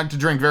eggnog to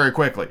drink very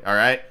quickly, all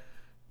right?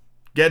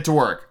 Get to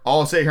work.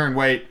 I'll sit here and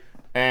wait.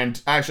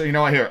 And actually, you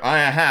know what? Here, I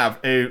have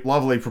a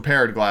lovely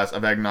prepared glass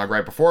of eggnog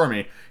right before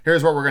me.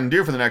 Here's what we're going to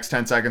do for the next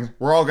 10 seconds.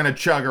 We're all going to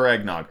chug our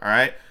eggnog, all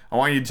right? I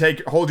want you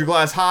to hold your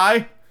glass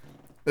high.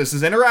 This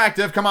is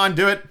interactive. Come on,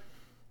 do it.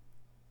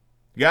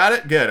 Got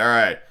it? Good. All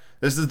right.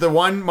 This is the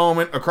one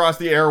moment across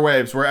the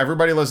airwaves where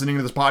everybody listening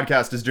to this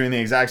podcast is doing the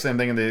exact same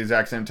thing at the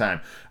exact same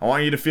time. I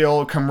want you to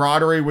feel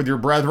camaraderie with your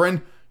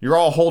brethren. You're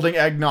all holding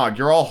eggnog.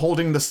 You're all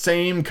holding the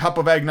same cup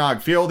of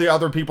eggnog. Feel the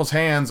other people's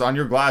hands on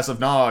your glass of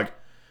nog.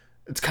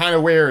 It's kind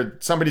of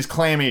weird. Somebody's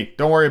clammy.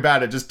 Don't worry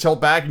about it. Just tilt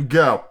back and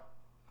go.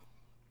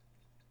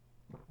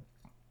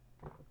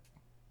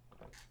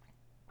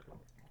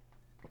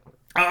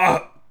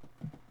 Oh,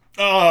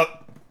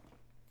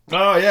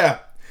 yeah.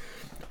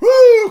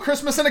 Woo!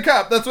 Christmas in a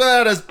cup. That's what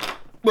that is.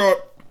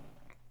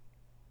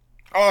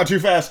 Oh, too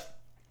fast.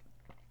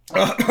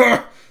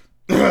 And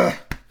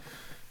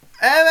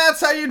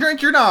that's how you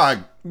drink your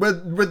nog.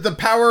 With the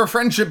power of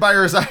friendship by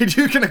your side,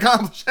 you can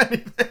accomplish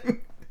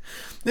anything.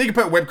 You can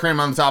put whipped cream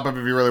on top of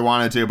it if you really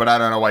wanted to, but I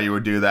don't know why you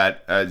would do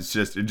that. It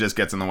just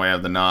gets in the way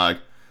of the nog.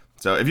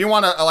 So if you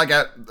want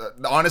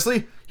to,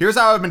 honestly, here's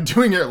how I've been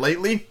doing it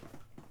lately.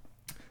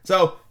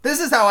 So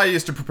this is how I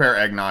used to prepare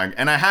eggnog,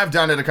 and I have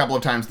done it a couple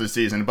of times this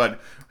season, but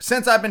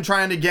since I've been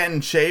trying to get in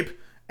shape,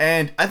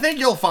 and I think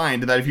you'll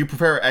find that if you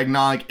prepare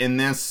eggnog in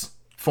this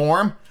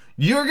form,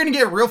 you're going to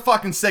get real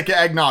fucking sick of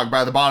eggnog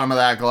by the bottom of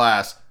that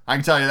glass. I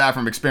can tell you that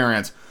from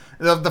experience.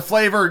 The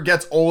flavor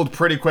gets old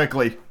pretty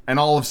quickly, and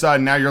all of a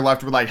sudden now you're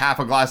left with like half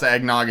a glass of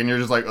eggnog, and you're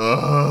just like,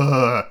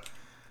 ugh.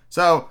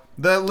 So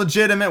the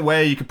legitimate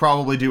way you could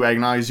probably do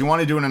eggnog is you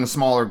want to do it in a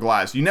smaller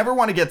glass. You never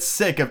want to get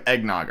sick of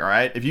eggnog, all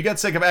right? If you get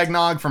sick of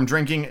eggnog from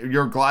drinking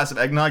your glass of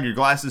eggnog, your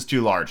glass is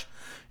too large.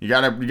 You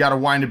gotta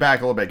wind it back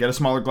a little bit. Get a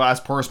smaller glass,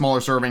 pour a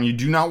smaller serving. You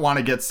do not want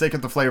to get sick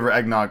of the flavor of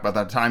eggnog by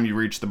the time you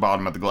reach the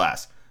bottom of the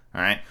glass,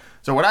 all right?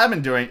 So what I've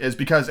been doing is,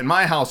 because in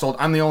my household,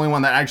 I'm the only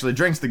one that actually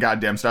drinks the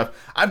goddamn stuff,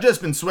 I've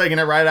just been swigging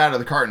it right out of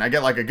the carton. I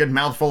get like a good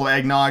mouthful of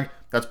eggnog.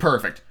 That's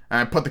perfect. And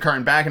I put the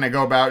carton back and I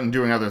go about and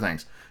doing other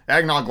things.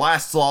 Eggnog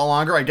lasts a lot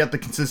longer. I get the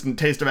consistent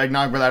taste of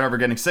eggnog without ever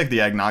getting sick of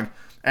the eggnog.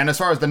 And as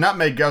far as the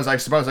nutmeg goes, I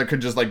suppose I could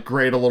just like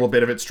grate a little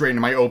bit of it straight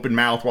into my open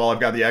mouth while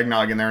I've got the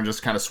eggnog in there and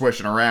just kind of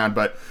swishing around.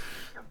 But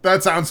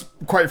that sounds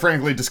quite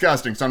frankly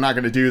disgusting, so I'm not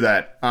going to do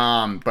that.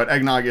 But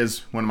eggnog is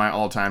one of my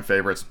all-time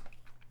favorites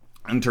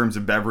in terms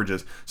of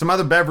beverages. Some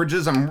other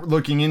beverages I'm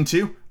looking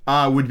into.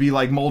 would be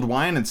like mulled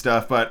wine and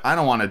stuff, but I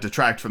don't want to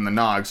detract from the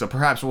nog, so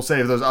perhaps we'll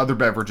save those other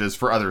beverages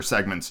for other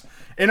segments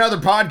in other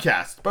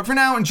podcasts. But for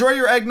now, enjoy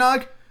your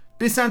eggnog.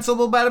 Be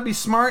sensible about it, be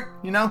smart,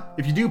 you know?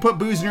 If you do put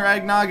booze in your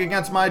eggnog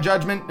against my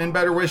judgment and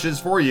better wishes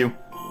for you,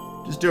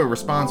 just do it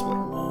responsibly.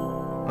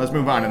 Let's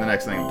move on to the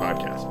next thing in the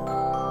podcast.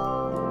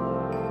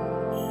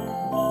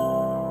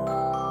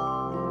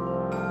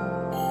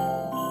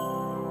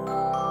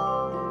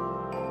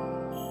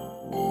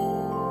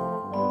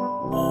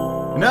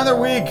 Another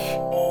week,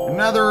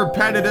 another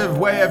repetitive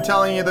way of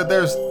telling you that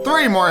there's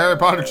 3 more Harry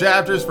Potter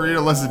chapters for you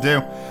to listen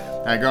to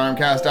at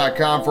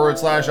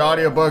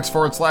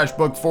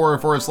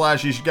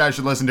GoHamCast.com/audiobooks/book4/ you guys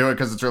should listen to it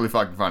because it's really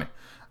fucking funny.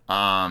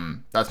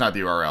 That's not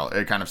the URL.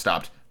 It kind of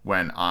stopped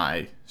when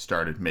I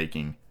started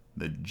making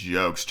the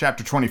jokes.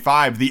 Chapter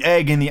 25, The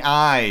Egg in the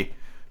Eye.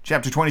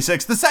 Chapter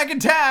 26, The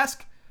Second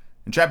Task.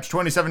 And Chapter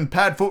 27,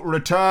 Padfoot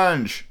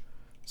Returns.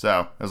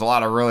 So, there's a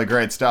lot of really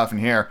great stuff in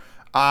here.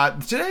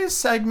 Today's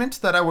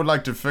segment that I would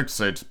like to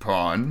fixate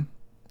upon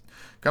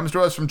comes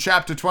to us from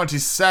Chapter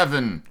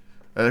 27.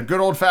 A good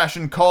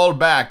old-fashioned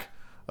callback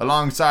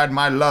alongside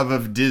my love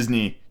of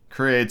Disney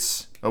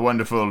creates a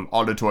wonderful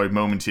auditory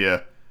moment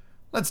here.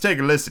 Let's take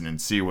a listen and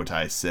see what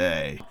I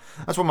say.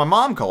 That's what my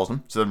mom calls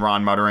him, said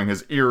Ron, muttering,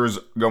 his ears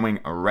going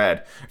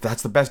red. If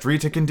that's the best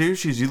Rita can do,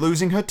 she's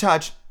losing her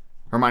touch.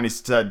 Hermione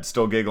said,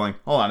 still giggling.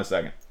 Hold on a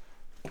second.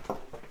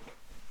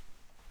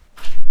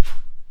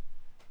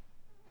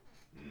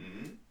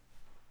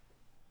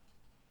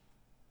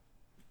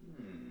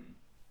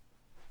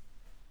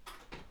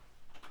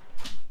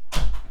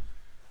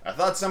 I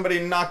thought somebody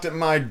knocked at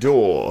my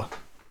door.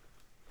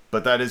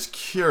 But that is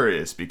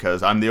curious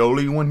because I'm the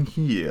only one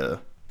here.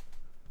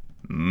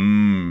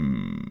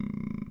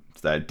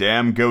 It's that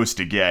damn ghost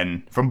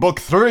again. From book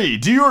 3.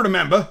 Do you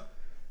remember?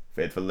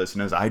 Faithful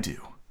listeners, I do.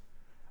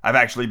 I've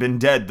actually been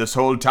dead this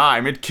whole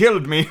time. It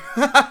killed me.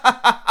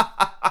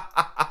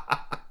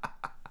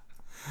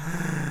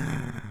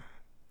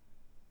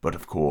 But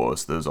of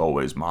course, there's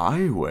always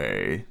my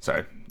way.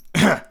 Sorry.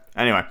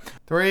 Anyway,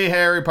 3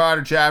 Harry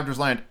Potter chapters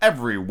land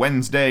every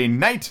Wednesday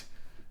night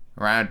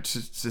around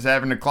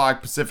 7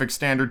 o'clock Pacific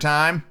Standard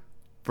Time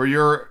for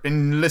your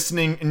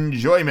listening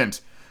enjoyment.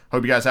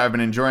 Hope you guys have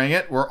been enjoying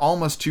it. We're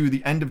almost to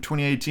the end of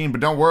 2018,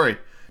 but don't worry.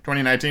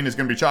 2019 is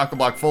going to be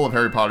chock-a-block full of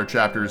Harry Potter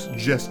chapters.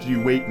 Just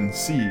you wait and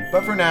see.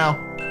 But for now,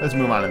 let's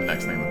move on to the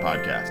next thing in the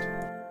podcast.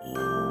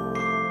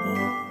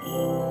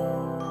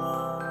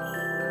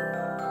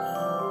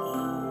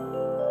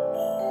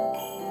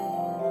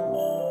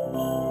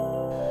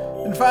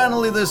 And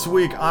finally this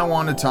week, I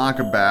want to talk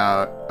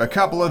about a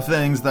couple of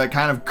things that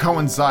kind of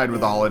coincide with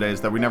the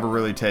holidays that we never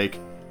really take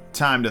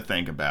time to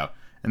think about.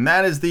 And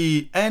that is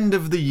the end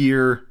of the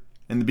year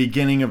and the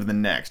beginning of the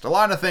next. A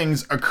lot of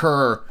things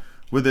occur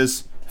with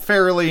this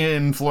fairly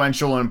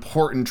influential and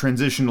important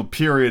transitional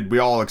period we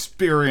all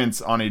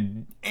experience on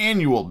an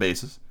annual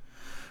basis.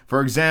 For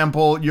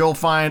example, you'll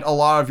find a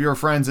lot of your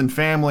friends and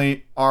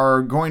family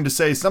are going to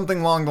say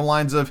something along the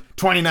lines of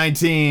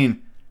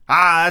 2019.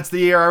 That's the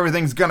year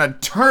everything's gonna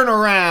turn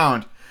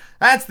around.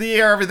 That's the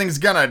year everything's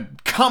gonna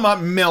come up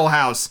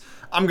Millhouse.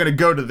 I'm gonna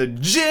go to the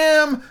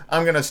gym.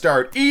 I'm gonna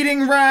start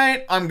eating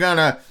right. I'm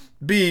gonna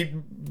be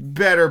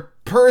better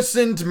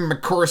person to my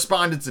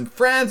correspondents and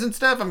friends and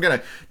stuff. I'm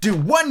gonna do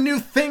one new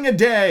thing a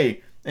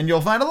day. And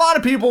you'll find a lot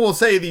of people will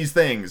say these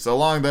things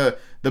along the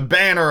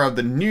banner of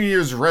the New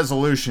Year's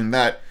resolution,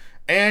 that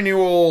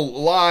annual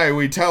lie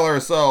we tell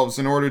ourselves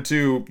in order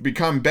to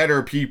become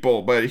better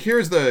people. But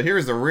here's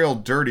the real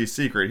dirty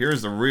secret.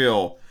 Here's the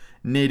real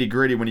nitty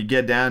gritty when you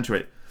get down to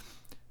it.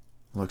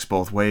 Looks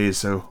both ways,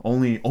 so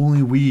only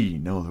we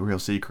know the real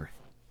secret.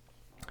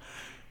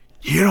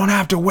 You don't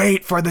have to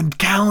wait for the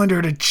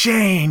calendar to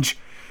change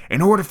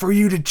in order for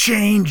you to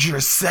change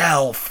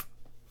yourself.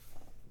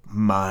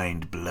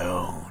 Mind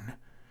blown.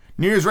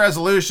 New Year's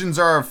resolutions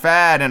are a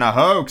fad and a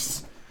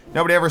hoax.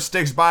 Nobody ever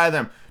sticks by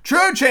them.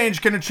 True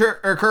change can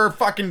occur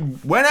fucking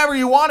whenever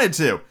you want it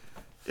to.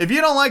 If you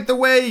don't like the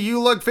way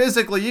you look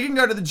physically, you can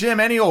go to the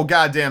gym any old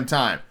goddamn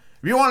time.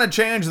 If you want to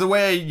change the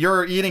way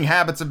your eating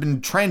habits have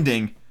been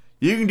trending,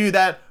 you can do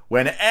that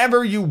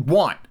whenever you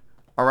want.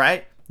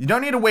 Alright? You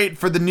don't need to wait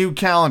for the new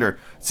calendar.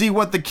 See,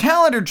 what the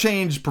calendar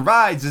change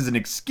provides is an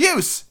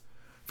excuse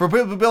for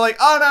people to be like,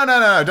 oh,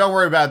 no, don't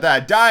worry about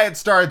that. Diet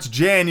starts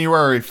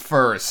January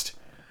 1st.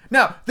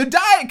 Now, the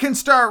diet can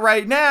start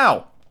right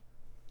now.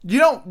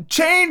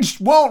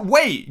 Change won't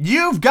wait.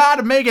 You've got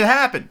to make it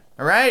happen,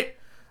 all right?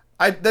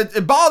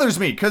 It bothers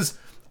me because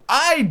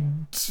I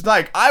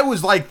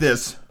was like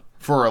this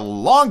for a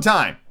long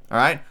time, all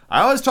right?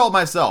 I always told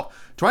myself,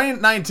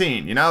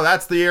 2019,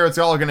 that's the year it's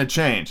all going to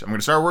change. I'm going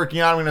to start working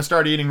out. I'm going to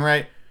start eating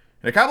right.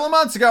 And a couple of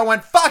months ago, I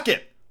went, fuck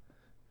it.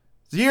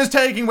 The year's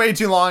taking way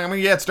too long. I'm going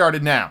to get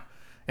started now.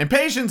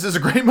 Impatience is a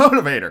great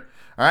motivator,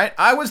 all right?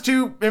 I was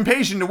too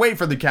impatient to wait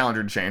for the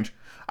calendar to change.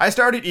 I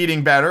started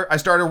eating better. I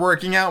started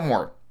working out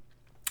more.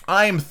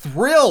 I am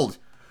thrilled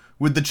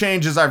with the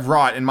changes I've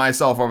wrought in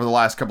myself over the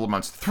last couple of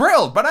months.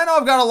 Thrilled, but I know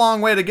I've got a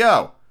long way to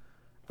go.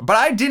 But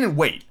I didn't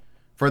wait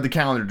for the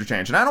calendar to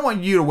change. And I don't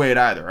want you to wait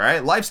either, all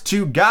right? Life's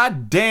too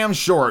goddamn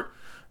short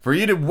for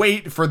you to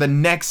wait for the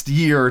next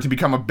year to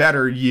become a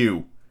better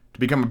you, to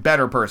become a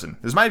better person.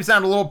 This might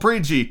sound a little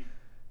preachy,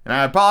 and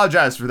I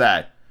apologize for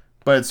that,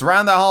 but it's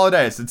around the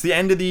holidays. It's the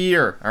end of the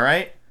year, all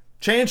right?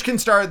 Change can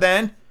start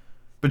then,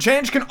 but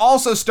change can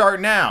also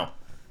start now,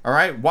 all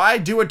right? Why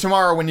do it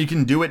tomorrow when you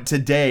can do it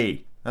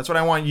today? That's what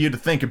I want you to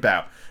think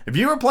about. If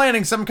you were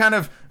planning some kind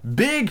of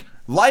big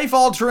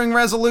life-altering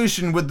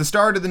resolution with the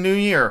start of the new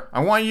year,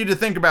 I want you to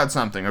think about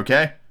something,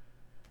 okay?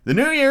 The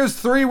new year's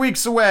 3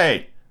 weeks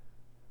away.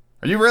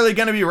 Are you really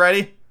going to be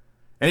ready?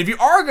 And if you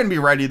are going to be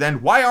ready,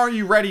 then why aren't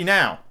you ready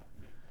now?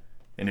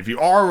 And if you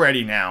are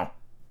ready now,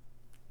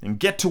 then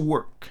get to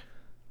work,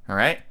 all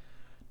right?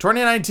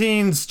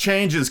 2019's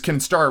changes can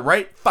start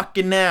right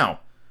fucking now.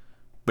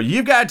 But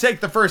you've got to take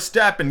the first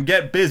step and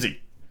get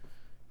busy.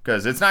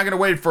 Because it's not going to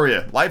wait for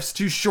you. Life's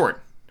too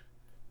short.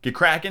 Get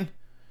cracking.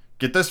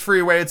 Get those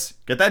free weights.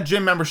 Get that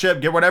gym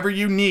membership. Get whatever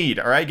you need,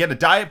 all right? Get a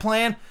diet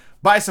plan.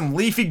 Buy some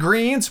leafy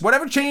greens.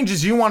 Whatever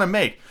changes you want to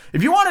make.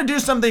 If you want to do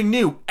something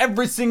new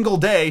every single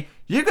day,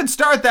 you can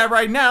start that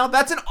right now.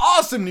 That's an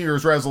awesome New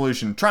Year's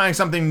resolution. Trying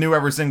something new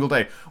every single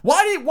day.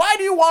 Why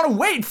do you want to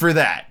wait for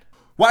that?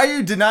 Why are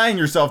you denying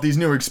yourself these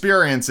new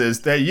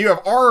experiences that you have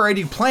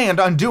already planned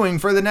on doing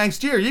for the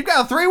next year? You've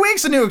got 3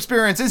 weeks of new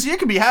experiences you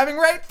could be having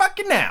right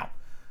fucking now.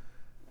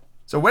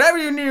 So whatever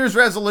your New Year's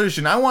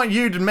resolution, I want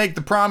you to make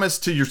the promise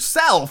to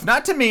yourself,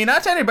 not to me,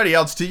 not to anybody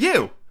else, to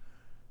you.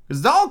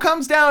 Because it all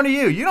comes down to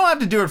you. You don't have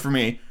to do it for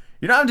me.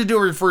 You don't have to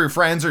do it for your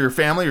friends or your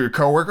family or your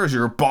coworkers or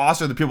your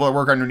boss or the people that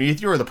work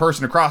underneath you or the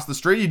person across the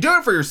street. You do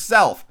it for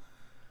yourself.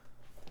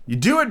 You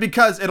do it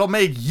because it'll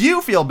make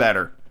you feel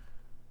better.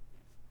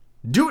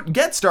 Do it.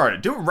 Get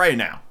started. Do it right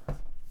now.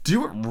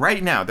 Do it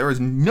right now. There is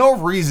no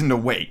reason to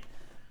wait.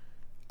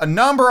 A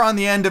number on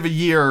the end of a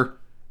year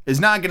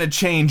is not going to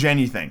change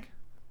anything.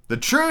 The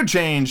true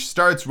change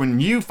starts when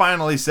you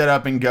finally sit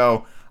up and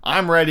go,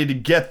 I'm ready to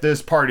get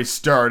this party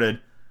started.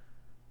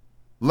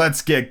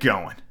 Let's get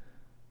going.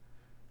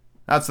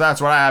 That's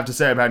what I have to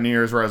say about New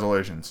Year's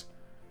resolutions.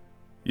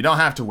 You don't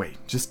have to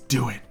wait. Just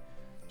do it.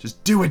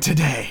 Just do it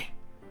today.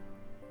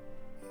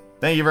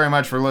 Thank you very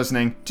much for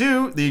listening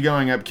to the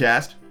Going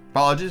Upcast.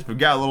 Apologies if we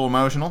got a little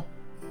emotional.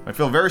 I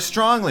feel very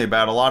strongly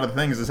about a lot of the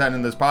things that said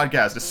in this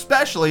podcast,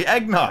 especially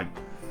eggnog.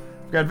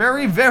 I've got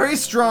very, very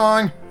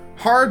strong,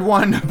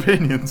 hard-won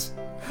opinions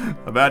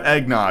about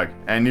eggnog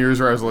and New Year's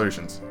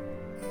resolutions.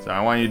 So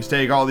I want you to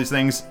take all these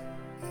things,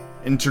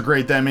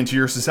 integrate them into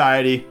your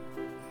society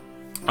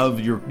of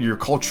your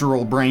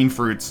cultural brain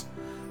fruits,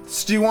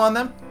 stew on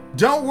them.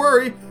 Don't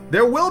worry,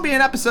 there will be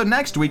an episode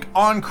next week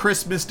on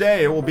Christmas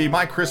Day. It will be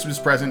my Christmas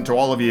present to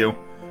all of you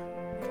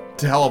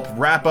to help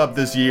wrap up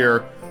this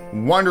year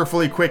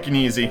wonderfully quick and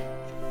easy.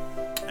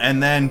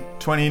 And then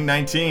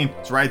 2019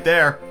 is right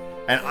there.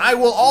 And I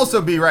will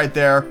also be right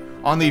there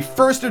on the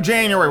 1st of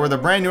January with a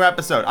brand new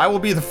episode. I will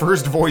be the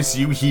first voice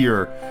you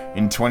hear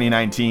in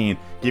 2019,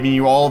 giving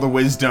you all the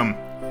wisdom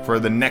for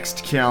the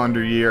next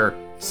calendar year.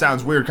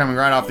 Sounds weird coming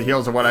right off the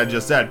heels of what I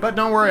just said, but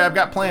don't worry, I've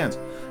got plans.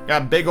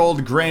 Got big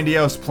old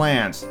grandiose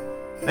plans.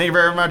 Thank you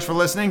very much for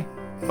listening.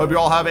 Hope you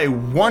all have a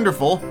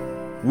wonderful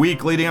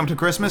week leading up to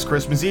Christmas,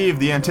 Christmas Eve,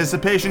 the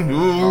anticipation.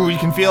 Ooh, you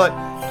can feel it.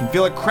 You can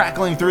feel it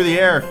crackling through the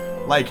air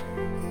like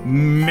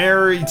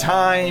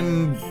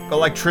maritime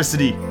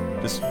electricity.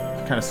 Just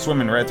kind of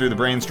swimming right through the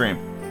brainstream.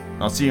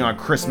 I'll see you on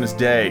Christmas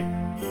Day.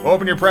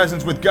 Open your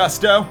presents with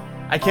gusto.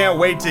 I can't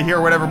wait to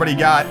hear what everybody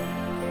got.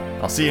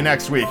 I'll see you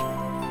next week.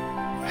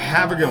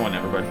 Have a good one,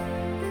 everybody.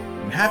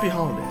 And happy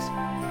holidays.